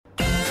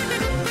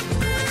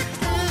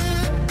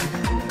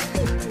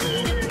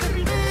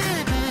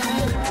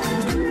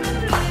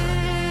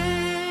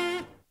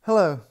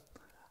Hello,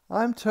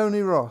 I'm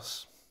Tony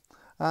Ross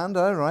and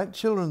I write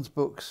children's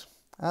books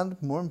and,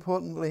 more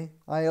importantly,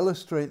 I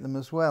illustrate them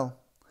as well.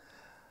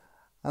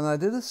 And I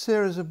did a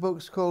series of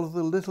books called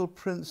The Little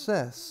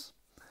Princess,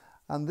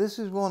 and this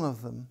is one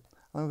of them.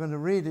 I'm going to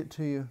read it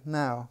to you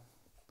now.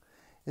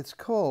 It's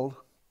called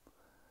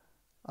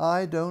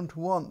I Don't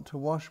Want to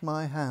Wash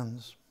My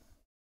Hands.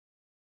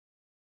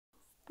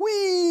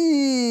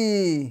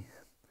 Whee!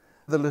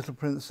 The little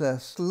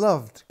princess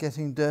loved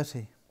getting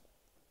dirty.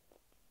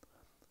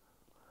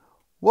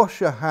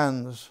 Wash your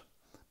hands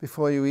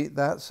before you eat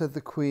that, said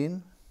the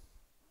queen.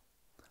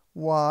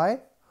 Why?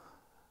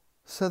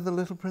 Said the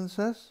little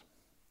princess.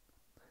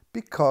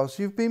 Because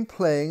you've been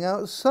playing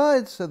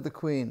outside, said the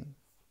queen.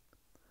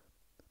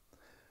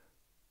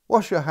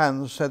 Wash your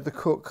hands, said the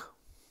cook.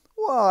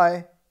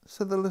 Why?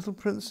 Said the little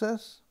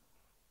princess.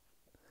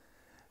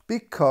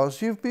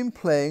 Because you've been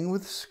playing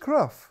with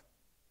scruff,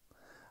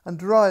 and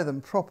dry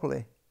them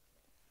properly.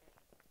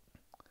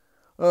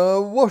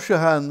 Wash your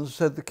hands,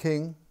 said the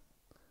king.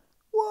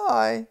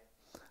 Why?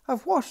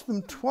 I've washed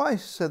them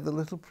twice, said the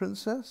little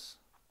princess.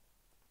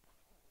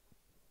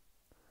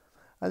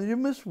 And you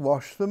must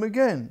wash them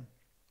again,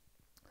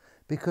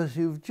 because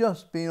you've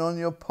just been on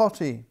your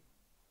potty.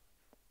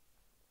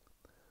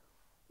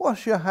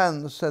 Wash your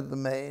hands, said the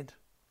maid.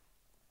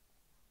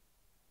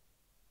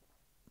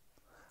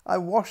 I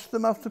washed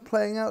them after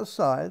playing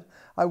outside.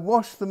 I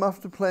washed them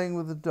after playing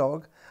with the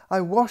dog.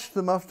 I washed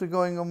them after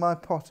going on my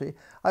potty.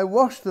 I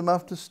washed them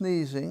after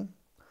sneezing.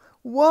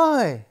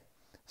 Why?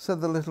 Said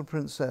the little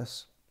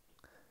princess.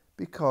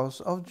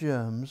 Because of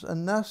germs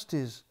and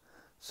nasties,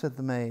 said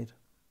the maid.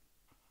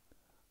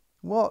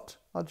 What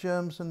are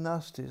germs and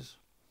nasties?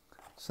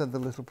 Said the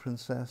little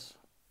princess.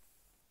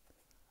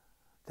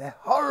 They're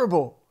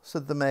horrible,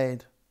 said the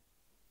maid.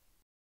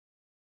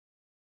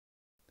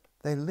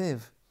 They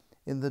live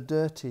in the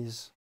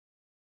dirties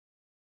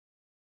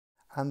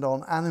and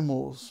on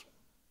animals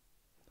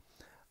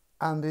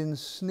and in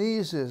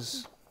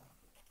sneezes.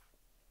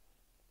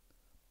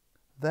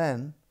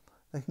 Then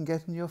they can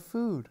get in your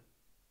food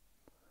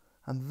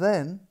and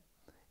then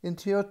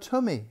into your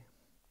tummy,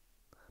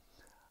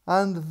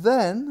 and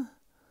then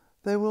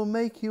they will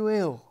make you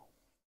ill.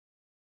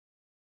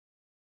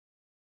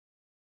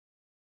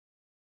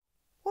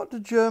 What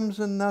do germs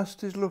and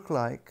nasties look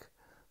like?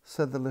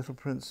 Said the little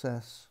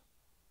princess.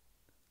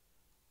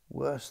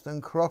 Worse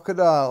than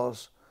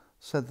crocodiles,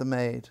 said the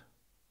maid.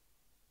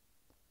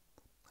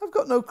 I've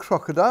got no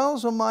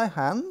crocodiles on my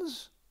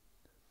hands.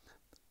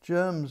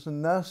 Germs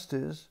and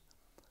nasties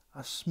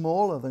are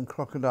smaller than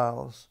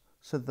crocodiles,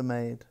 said the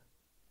maid.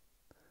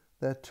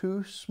 They're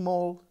too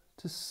small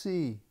to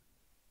see.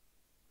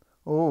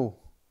 Oh,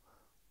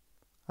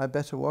 I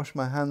better wash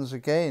my hands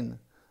again,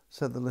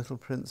 said the little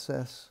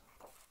princess.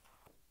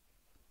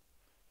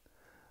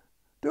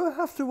 Do I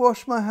have to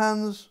wash my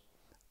hands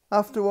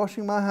after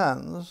washing my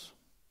hands?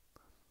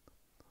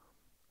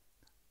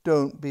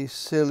 Don't be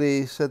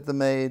silly, said the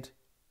maid.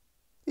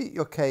 Eat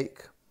your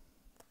cake.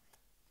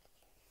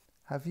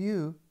 Have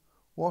you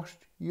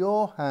washed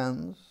your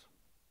hands?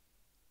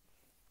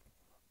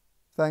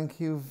 Thank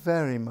you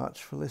very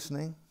much for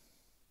listening.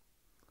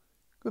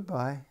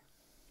 Goodbye.